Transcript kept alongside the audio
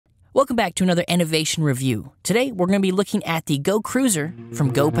Welcome back to another innovation review. Today, we're going to be looking at the GoCruiser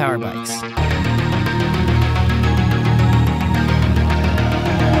from GoPowerBikes.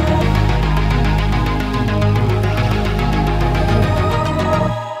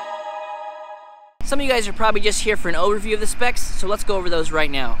 Some of you guys are probably just here for an overview of the specs, so let's go over those right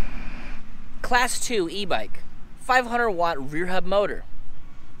now. Class 2 e-bike, 500 watt rear hub motor,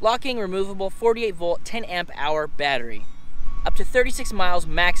 locking removable 48 volt 10 amp hour battery, up to 36 miles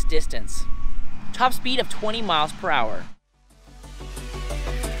max distance, top speed of 20 miles per hour.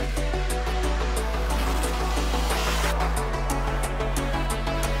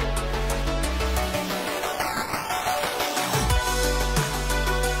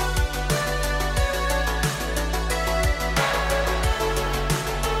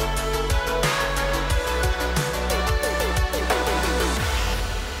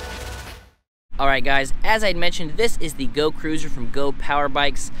 Alright guys, as I mentioned, this is the GoCruiser from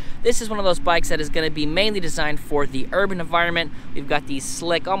GoPowerBikes. This is one of those bikes that is going to be mainly designed for the urban environment. We've got these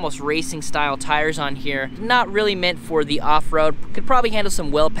slick, almost racing style tires on here. Not really meant for the off-road. Could probably handle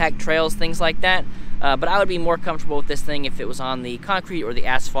some well-packed trails, things like that. But I would be more comfortable with this thing if it was on the concrete or the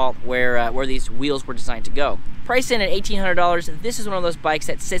asphalt where these wheels were designed to go. Priced in at $1,800, this is one of those bikes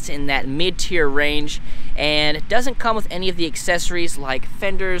that sits in that mid-tier range and it doesn't come with any of the accessories like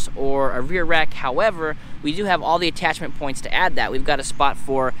fenders or a rear rack. However, we do have all the attachment points to add that. We've got a spot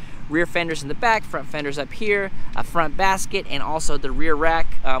for rear fenders in the back, front fenders up here, a front basket, and also the rear rack.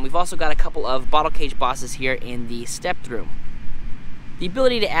 We've also got a couple of bottle cage bosses here in the step-through. The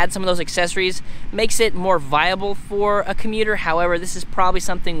ability to add some of those accessories makes it more viable for a commuter. However, this is probably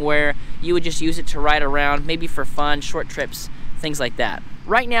something where you would just use it to ride around, maybe for fun, short trips, things like that.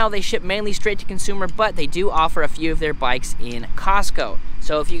 Right now, they ship mainly straight to consumer, but they do offer a few of their bikes in Costco.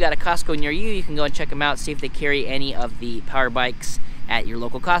 So if you got a Costco near you, you can go and check them out, see if they carry any of the power bikes at your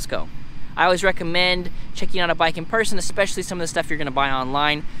local Costco. I always recommend checking out a bike in person, especially some of the stuff you're gonna buy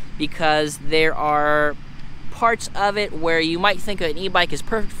online, because there are parts of it where you might think an e-bike is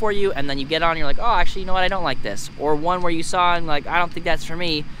perfect for you, and then you get on and you're like, oh, actually, you know what, I don't like this. Or one where you saw and like, I don't think that's for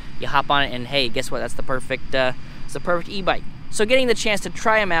me. You hop on it and hey, guess what, that's the perfect e-bike. So getting the chance to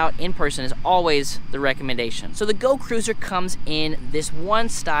try them out in person is always the recommendation. So the GoCruiser comes in this one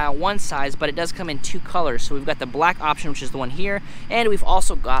style, one size, but it does come in two colors. So we've got the black option, which is the one here, and we've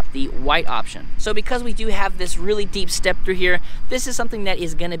also got the white option. So because we do have this really deep step through here, this is something that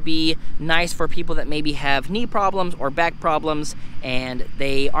is gonna be nice for people that maybe have knee problems or back problems and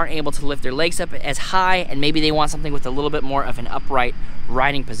they aren't able to lift their legs up as high, and maybe they want something with a little bit more of an upright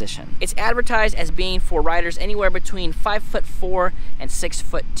riding position. It's advertised as being for riders anywhere between 5'4" and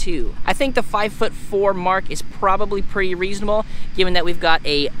 6'2". I think the 5'4" mark is probably pretty reasonable, given that we've got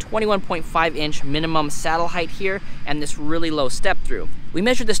a 21.5 inch minimum saddle height here and this really low step through. We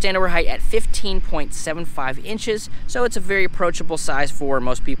measured the standover height at 15.75 inches, so it's a very approachable size for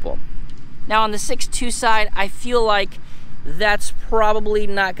most people. Now on the 6'2" side, I feel like that's probably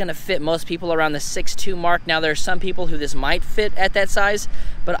not going to fit most people around the 6'2" mark. Now there are some people who this might fit at that size,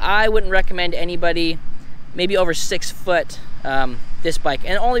 but I wouldn't recommend anybody maybe over 6 foot this bike,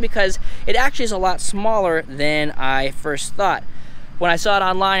 and only because it actually is a lot smaller than I first thought. When I saw it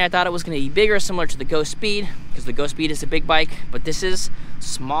online, I thought it was going to be bigger, similar to the GoSpeed, because the GoSpeed is a big bike, but this is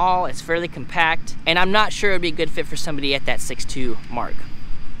small, it's fairly compact, and I'm not sure it would be a good fit for somebody at that 6'2" mark.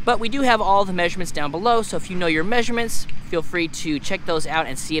 But we do have all the measurements down below, so if you know your measurements, feel free to check those out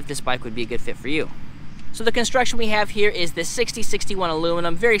and see if this bike would be a good fit for you. So the construction we have here is this 6061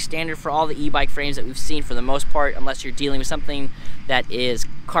 aluminum, very standard for all the e-bike frames that we've seen for the most part, unless you're dealing with something that is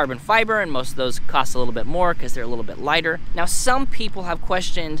carbon fiber, and most of those cost a little bit more because they're a little bit lighter. Now some people have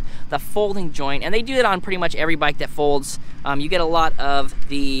questioned the folding joint, and they do it on pretty much every bike that folds. You get a lot of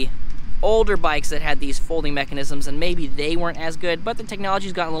the older bikes that had these folding mechanisms, and maybe they weren't as good, but the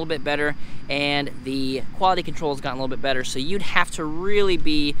technology's gotten a little bit better and the quality control has gotten a little bit better. So you'd have to really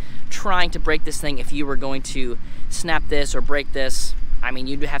be trying to break this thing if you were going to snap this or break this. I mean,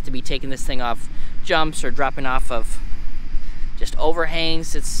 you'd have to be taking this thing off jumps or dropping off of just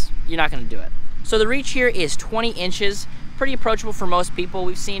overhangs. You're not going to do it. So the reach here is 20 inches. Pretty approachable for most people.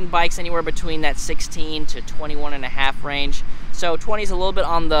 We've seen bikes anywhere between that 16 to 21.5 range. So 20 is a little bit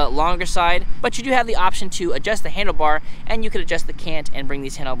on the longer side, but you do have the option to adjust the handlebar, and you could adjust the cant and bring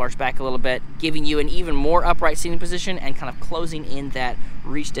these handlebars back a little bit, giving you an even more upright seating position and kind of closing in that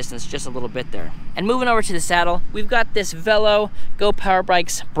reach distance just a little bit there. And moving over to the saddle, we've got this Velo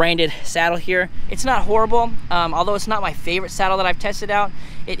GoPowerBikes branded saddle here. It's not horrible, although it's not my favorite saddle that I've tested out.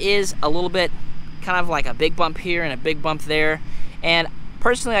 It is a little bit kind of like a big bump here and a big bump there, and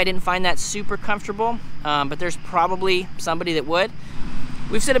personally I didn't find that super comfortable, but there's probably somebody that would.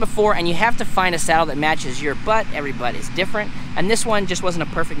 We've said it before, and you have to find a saddle that matches your butt. Every butt is different, and this one just wasn't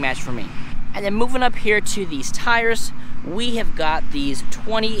a perfect match for me. And then moving up here to these tires, we have got these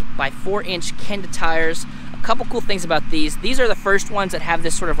 20 by 4 inch Kenda tires. A couple cool things about these. These are the first ones that have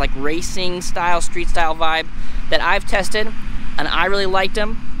this sort of like racing style, street style vibe that I've tested, and I really liked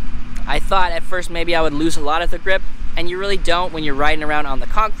them. I thought at first maybe I would lose a lot of the grip, and you really don't when you're riding around on the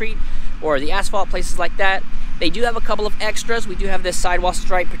concrete or the asphalt, places like that. They do have a couple of extras. We do have this sidewall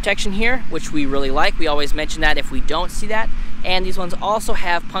stripe protection here, which we really like. We always mention that if we don't see that. And these ones also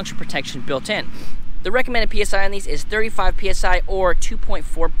have puncture protection built in. The recommended PSI on these is 35 PSI or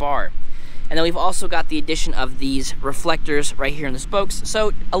 2.4 bar. And then we've also got the addition of these reflectors right here in the spokes.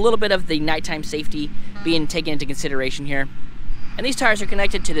 So a little bit of the nighttime safety being taken into consideration here. And these tires are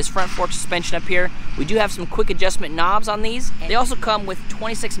connected to this front fork suspension up here. We do have some quick adjustment knobs on these. They also come with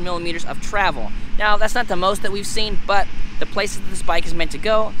 26 millimeters of travel. Now, that's not the most that we've seen, but the places that this bike is meant to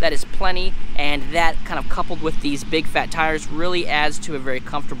go, that is plenty, and that kind of coupled with these big fat tires really adds to a very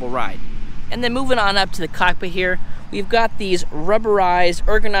comfortable ride. And then moving on up to the cockpit here, we've got these rubberized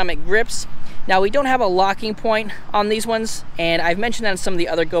ergonomic grips. Now, we don't have a locking point on these ones, and I've mentioned that on some of the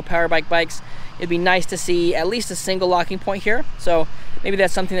other GoPowerBike bikes. It'd be nice to see at least a single locking point here, so maybe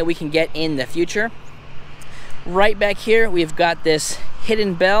that's something that we can get in the future. Right back here, we've got this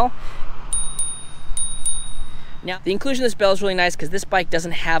hidden bell. Now, the inclusion of this bell is really nice because this bike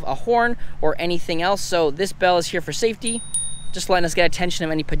doesn't have a horn or anything else, so this bell is here for safety, just letting us get attention of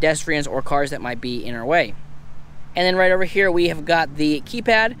any pedestrians or cars that might be in our way. And then right over here, we have got the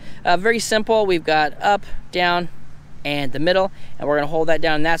keypad. Very simple. We've got up, down, and the middle, and we're going to hold that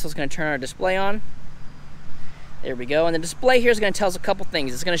down, and that's what's going to turn our display on. There we go. And the display here is going to tell us a couple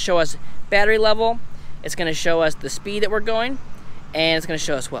things. It's going to show us battery level, it's going to show us the speed that we're going, and it's going to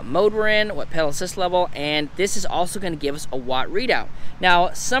show us what mode we're in, what pedal assist level, and this is also going to give us a watt readout.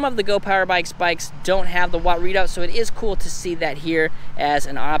 Now, some of the GoPowerBike's bikes don't have the watt readout, so it is cool to see that here as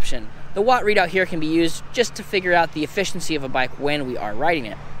an option. The watt readout here can be used just to figure out the efficiency of a bike when we are riding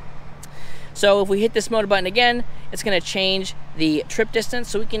it. So if we hit this motor button again, it's going to change the trip distance,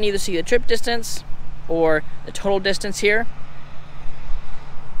 so we can either see the trip distance or the total distance here.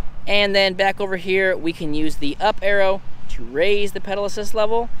 And then back over here, we can use the up arrow to raise the pedal assist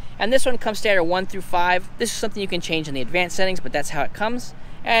level. And this one comes standard 1 through 5. This is something you can change in the advanced settings, but that's how it comes.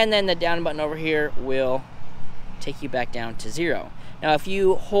 And then the down button over here will take you back down to 0. Now, if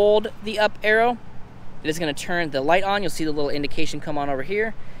you hold the up arrow, it is going to turn the light on. You'll see the little indication come on over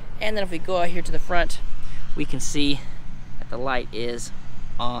here. And then if we go out here to the front, we can see that the light is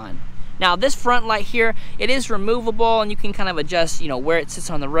on. Now, this front light here, it is removable, and you can kind of adjust, where it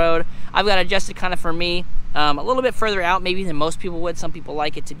sits on the road. I've got it adjusted kind of for me, a little bit further out maybe than most people would. Some people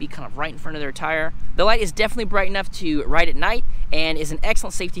like it to be kind of right in front of their tire. The light is definitely bright enough to ride at night, and is an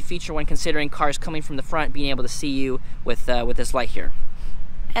excellent safety feature when considering cars coming from the front being able to see you with this light here.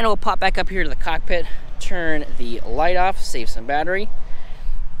 And we'll pop back up here to the cockpit, turn the light off, save some battery.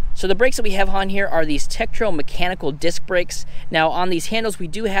 So the brakes that we have on here are these Tektro mechanical disc brakes. Now, on these handles, we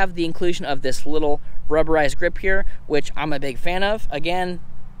do have the inclusion of this little rubberized grip here, which I'm a big fan of. Again,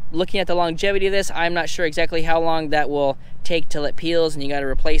 looking at the longevity of this, I'm not sure exactly how long that will take till it peels and you got to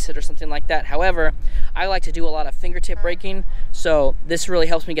replace it or something like that. However, I like to do a lot of fingertip braking, so this really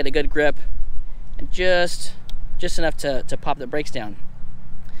helps me get a good grip and just enough to pop the brakes down.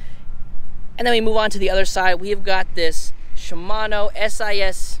 And then we move on to the other side. We've got this Shimano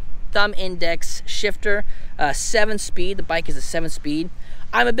SIS thumb index shifter, 7-speed. The bike is a 7-speed.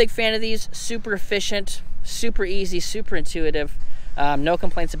 I'm a big fan of these. Super efficient, super easy, super intuitive. No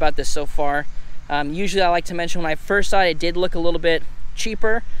complaints about this so far. Usually I like to mention when I first saw it, it did look a little bit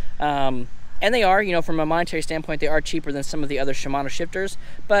cheaper. And they are, from a monetary standpoint, they are cheaper than some of the other Shimano shifters,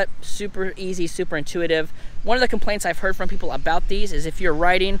 but super easy, super intuitive. One of the complaints I've heard from people about these is if you're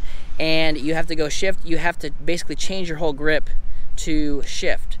riding and you have to go shift, you have to basically change your whole grip to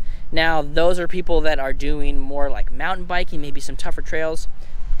shift. Now, those are people that are doing more like mountain biking, maybe some tougher trails.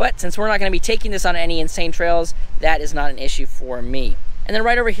 But since we're not going to be taking this on any insane trails, that is not an issue for me. And then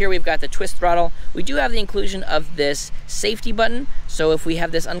right over here, we've got the twist throttle. We do have the inclusion of this safety button. So if we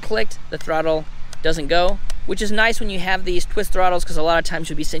have this unclicked, the throttle doesn't go, which is nice when you have these twist throttles, because a lot of times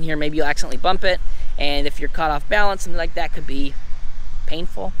you'll be sitting here, maybe you'll accidentally bump it. And if you're caught off balance, something like that could be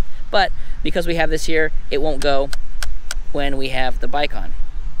painful. But because we have this here, it won't go when we have the bike on.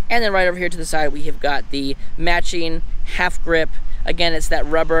 And then right over here to the side, we have got the matching half grip. Again, it's that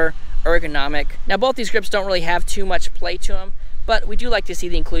rubber ergonomic. Now, both these grips don't really have too much play to them, but we do like to see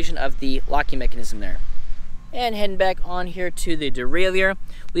the inclusion of the locking mechanism there. And heading back on here to the derailleur,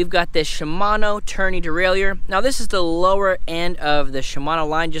 we've got this Shimano tourney derailleur. Now this is the lower end of the Shimano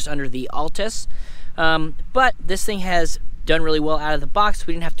line, just under the Altus. But this thing has done really well out of the box.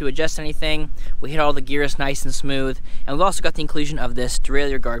 We didn't have to adjust anything. We hit all the gears nice and smooth. And we've also got the inclusion of this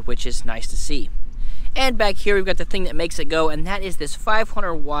derailleur guard, which is nice to see. And back here we've got the thing that makes it go, and that is this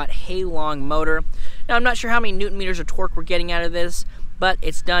 500 watt Hailong motor. Now I'm not sure how many Newton meters of torque we're getting out of this, but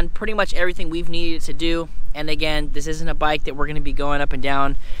it's done pretty much everything we've needed to do. And again, this isn't a bike that we're going to be going up and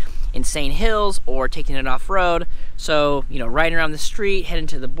down insane hills or taking it off-road. So, you know, riding around the street, heading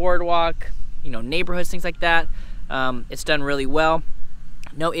to the boardwalk, you know, neighborhoods, things like that. It's done really well.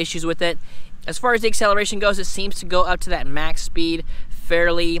 No issues with it. As far as the acceleration goes, it seems to go up to that max speed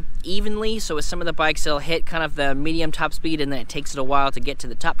fairly evenly. So with some of the bikes, it'll hit kind of the medium top speed, and then it takes it a while to get to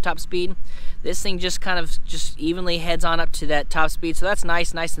the top speed. This thing just kind of evenly heads on up to that top speed. So that's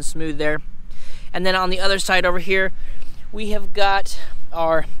nice and smooth there. And then on the other side over here, we have got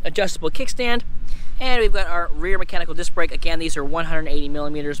our adjustable kickstand, and we've got our rear mechanical disc brake. Again, these are 180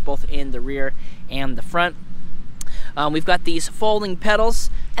 millimeters, both in the rear and the front. We've got these folding pedals,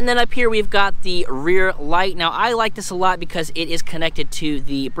 and then up here we've got the rear light. Now I like this a lot because it is connected to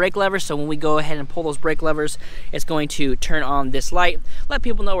the brake lever, so when we go ahead and pull those brake levers, it's going to turn on this light. Let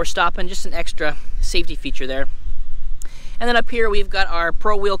people know we're stopping, just an extra safety feature there. And then up here we've got our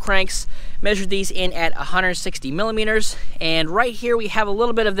Pro wheel cranks. Measured these in at 160 millimeters. And right here we have a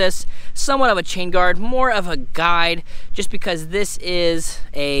little bit of this, somewhat of a chain guard, more of a guide, just because this is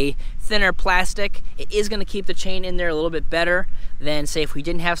a thinner plastic. It is going to keep the chain in there a little bit better than, say, if we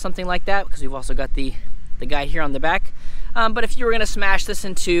didn't have something like that, because we've also got the guide here on the back. But if you were going to smash this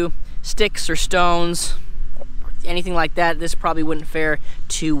into sticks or stones, or anything like that, this probably wouldn't fare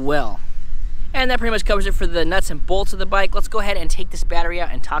too well. And that pretty much covers it for the nuts and bolts of the bike. Let's go ahead and take this battery out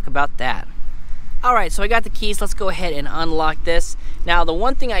and talk about that. Alright, so I got the keys. Let's go ahead and unlock this. Now, the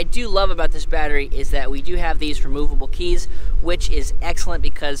one thing I do love about this battery is that we do have these removable keys, which is excellent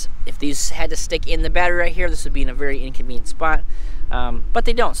because if these had to stick in the battery right here, this would be in a very inconvenient spot. But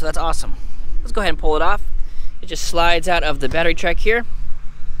they don't, so that's awesome. Let's go ahead and pull it off. It just slides out of the battery track here.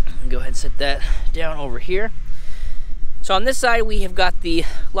 Go ahead and set that down over here. So on this side, we have got the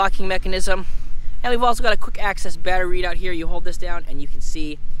locking mechanism. And we've also got a quick access battery readout here. You hold this down and you can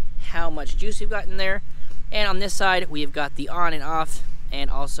see how much juice we've got in there. And on this side, we've got the on and off, and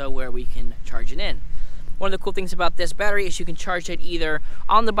also where we can charge it in. One of the cool things about this battery is you can charge it either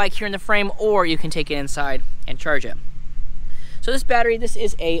on the bike here in the frame, or you can take it inside and charge it. So this battery, this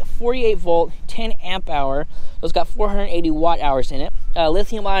is a 48 volt, 10 amp hour. So it's got 480 watt hours in it.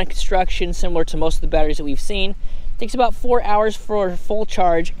 Lithium ion construction, similar to most of the batteries that we've seen. Takes about 4 hours for a full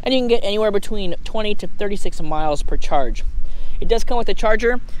charge, and you can get anywhere between 20 to 36 miles per charge. It does come with a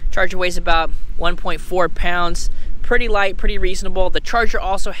charger. Charger weighs about 1.4 pounds. Pretty light, pretty reasonable. The charger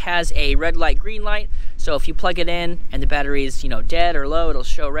also has a red light, green light. So if you plug it in and the battery is, you know, dead or low, it'll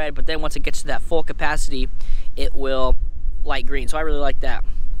show red. But then once it gets to that full capacity, it will light green. So I really like that.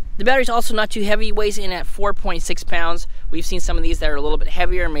 The battery's also not too heavy, weighs in at 4.6 pounds. We've seen some of these that are a little bit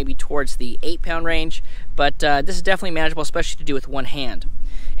heavier, maybe towards the 8-pound range, but this is definitely manageable, especially to do with one hand.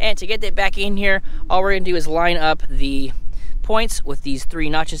 And to get that back in here, all we're gonna do is line up the points with these 3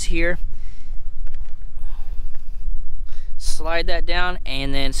 notches here. Slide that down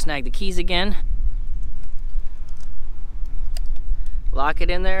and then snag the keys again. Lock it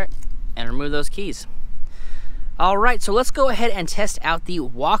in there and remove those keys. Alright, so let's go ahead and test out the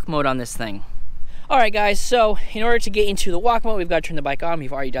walk mode on this thing. Alright guys, so in order to get into the walk mode, we've got to turn the bike on.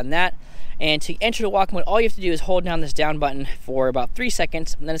 We've already done that. And to enter the walk mode, all you have to do is hold down this down button for about 3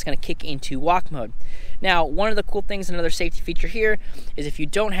 seconds, and then it's going to kick into walk mode. Now, one of the cool things, another safety feature here, is if you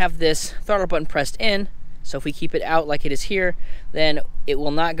don't have this throttle button pressed in, so if we keep it out like it is here, then it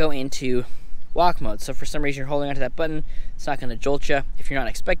will not go into walk mode. So for some reason you're holding onto that button, it's not going to jolt you if you're not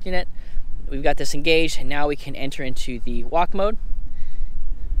expecting it. We've got this engaged, and now we can enter into the walk mode.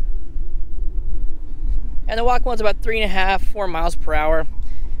 And the walk mode's about 3.5, 4 miles per hour.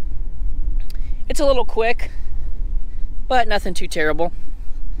 It's a little quick, but nothing too terrible.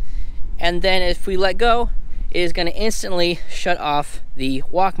 And then if we let go, it is going to instantly shut off the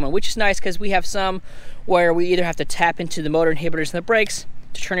walk mode, which is nice because we have some where we either have to tap into the motor inhibitors and the brakes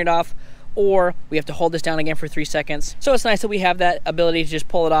to turn it off, or we have to hold this down again for 3 seconds. So it's nice that we have that ability to just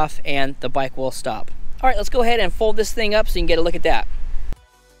pull it off and the bike will stop. All right, let's go ahead and fold this thing up so you can get a look at that.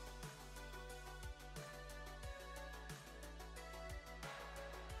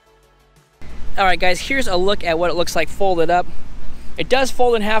 All right guys, here's a look at what it looks like folded up. It does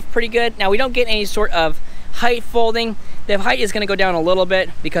fold in half pretty good. Now we don't get any sort of height folding. The height is going to go down a little bit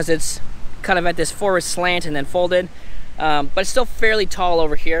because it's kind of at this forward slant and then folded, but it's still fairly tall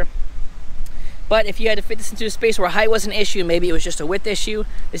over here. But if you had to fit this into a space where height was an issue, maybe it was just a width issue,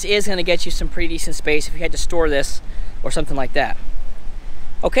 this is going to get you some pretty decent space if you had to store this or something like that.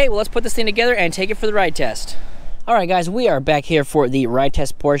 Okay, well, let's put this thing together and take it for the ride test. All right, guys, we are back here for the ride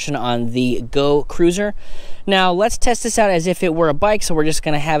test portion on the GoCruiser. Now, let's test this out as if it were a bike, so we're just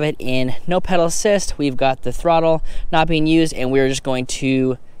going to have it in no pedal assist. We've got the throttle not being used, and we're just going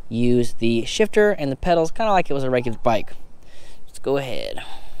to use the shifter and the pedals kind of like it was a regular bike. Let's go ahead.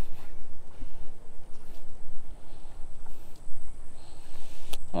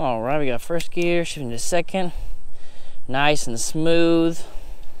 All right, we got first gear, shifting to second. Nice and smooth.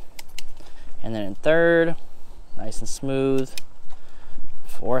 And then in third, nice and smooth.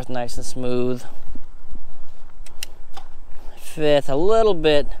 Fourth, nice and smooth. Fifth, a little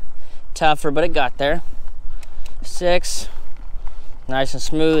bit tougher, but it got there. Sixth, nice and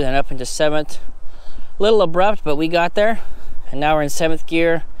smooth, and up into seventh. A little abrupt, but we got there. And now we're in seventh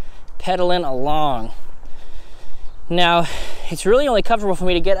gear, pedaling along. Now, it's really only comfortable for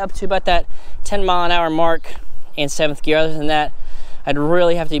me to get up to about that 10-mile-an-hour mark in seventh gear. Other than that, I'd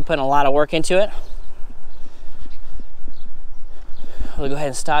really have to be putting a lot of work into it. We'll go ahead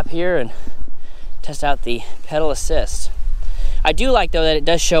and stop here and test out the pedal assist. I do like, though, that it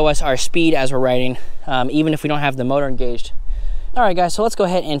does show us our speed as we're riding, even if we don't have the motor engaged. All right, guys, so let's go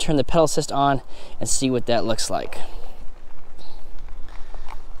ahead and turn the pedal assist on and see what that looks like.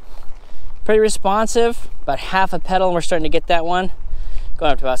 Pretty responsive, about half a pedal, and we're starting to get that one.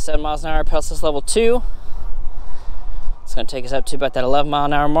 Going up to about 7 miles an hour, pedal assist level 2. It's gonna take us up to about that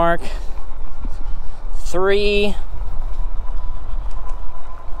 11-mile-an-hour mark. 3.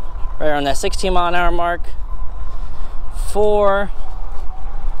 Right around that 16-mile-an-hour mark. 4.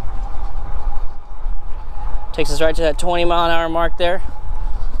 Takes us right to that 20-mile-an-hour mark there.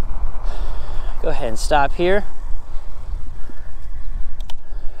 Go ahead and stop here.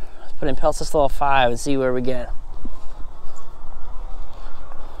 Put in pedal assist level 5 and see where we get.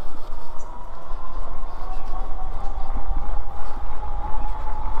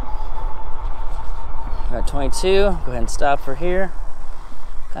 Got 22. Go ahead and stop for here.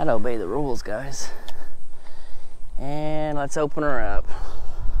 Gotta obey the rules, guys. And let's open her up.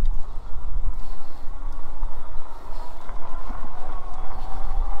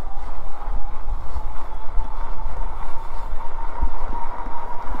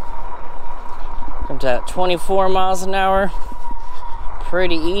 Come to 24 miles an hour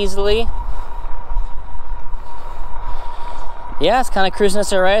pretty easily. Yeah, it's kind of cruising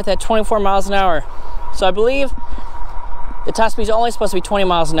us right at that 24 miles an hour. So I believe the top speed is only supposed to be 20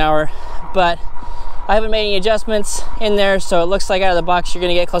 miles an hour, but I haven't made any adjustments in there, so it looks like out of the box you're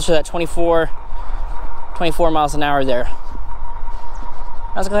going to get closer to that 24 miles an hour there.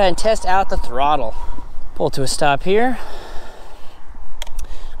 Now let's go ahead and test out the throttle. Pull to a stop here.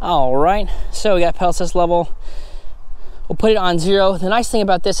 All right, so we got pedal assist level. We'll put it on 0. The nice thing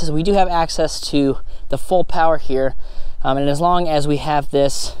about this is we do have access to the full power here, and as long as we have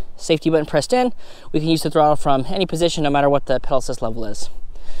this safety button pressed in, we can use the throttle from any position no matter what the pedal assist level is.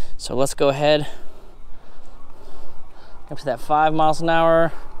 So let's go ahead up to that 5 miles an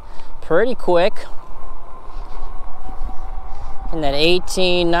hour, pretty quick. And that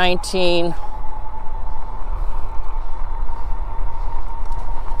 18, 19.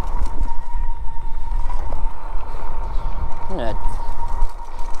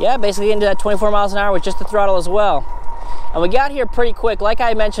 Yeah, basically into that 24 miles an hour with just the throttle as well. And we got here pretty quick. Like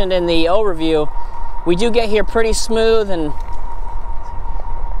I mentioned in the overview, we do get here pretty smooth and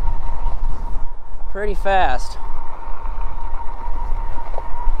pretty fast.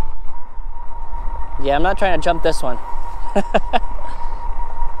 Yeah, I'm not trying to jump this one.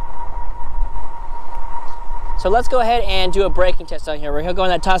 So let's go ahead and do a braking test out here. We're going to go on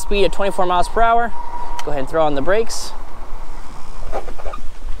that top speed at 24 miles per hour. Go ahead and throw on the brakes.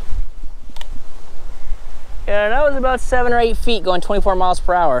 And that was about 7 or 8 feet going 24 miles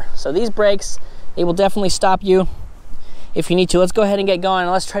per hour. So these brakes, they will definitely stop you if you need to. Let's go ahead and get going,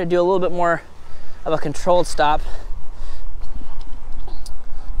 and let's try to do a little bit more of a controlled stop.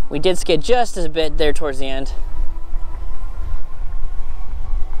 We did skid just a bit there towards the end.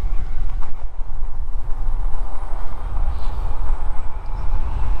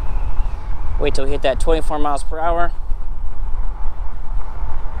 Wait till we hit that 24 miles per hour.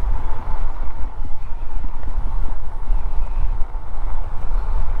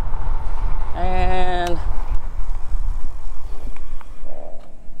 And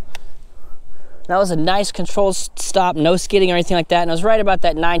that was a nice controlled stop, no skidding or anything like that, and it was right about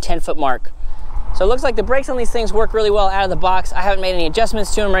that 9-10 foot mark. So So it looks like the brakes on these things work really well out of the box. I haven't made any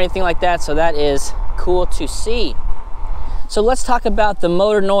adjustments to them or anything like that, so that is cool to see. So let's talk about the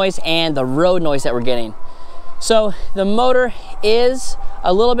motor noise and the road noise that we're getting. So the motor is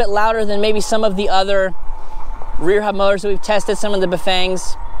a little bit louder than maybe some of the other rear hub motors that we've tested, some of the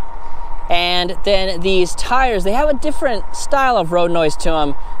Bafangs. And then these tires, they have a different style of road noise to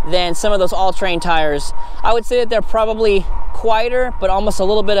them than some of those all-terrain tires. I would say that they're probably quieter, but almost a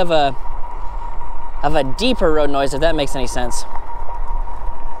little bit of a deeper road noise, if that makes any sense.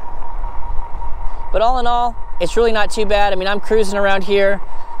 But all in all, it's really not too bad. I mean, I'm cruising around here.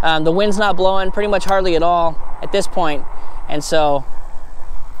 The wind's not blowing pretty much hardly at all at this point. And so,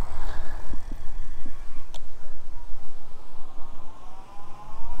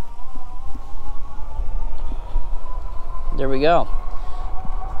 there we go.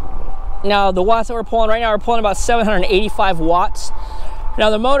 Now the watts that we're pulling right now, we're pulling about 785 watts. Now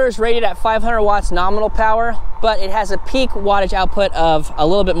the motor is rated at 500 watts nominal power, but it has a peak wattage output of a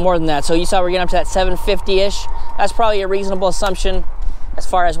little bit more than that. So you saw we're getting up to that 750-ish. That's probably a reasonable assumption as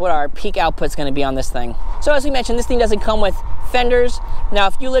far as what our peak output is going to be on this thing. So as we mentioned, this thing doesn't come with fenders. Now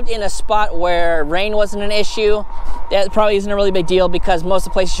if you lived in a spot where rain wasn't an issue, that probably isn't a really big deal, because most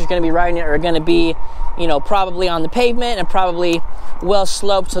of the places you're going to be riding it are going to be, you know, probably on the pavement and probably well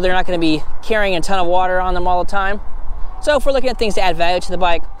sloped, so they're not going to be carrying a ton of water on them all the time. So if we're looking at things to add value to the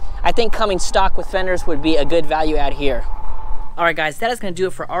bike, I think coming stock with fenders would be a good value add here. All right guys, that is going to do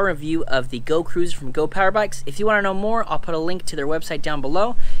it for our review of the GoCruiser from GoPowerBikes. If you want to know more, I'll put a link to their website down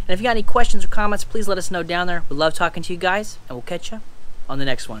below. And if you got any questions or comments, please let us know down there. We love talking to you guys, and we'll catch you on the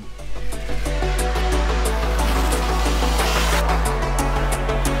next one.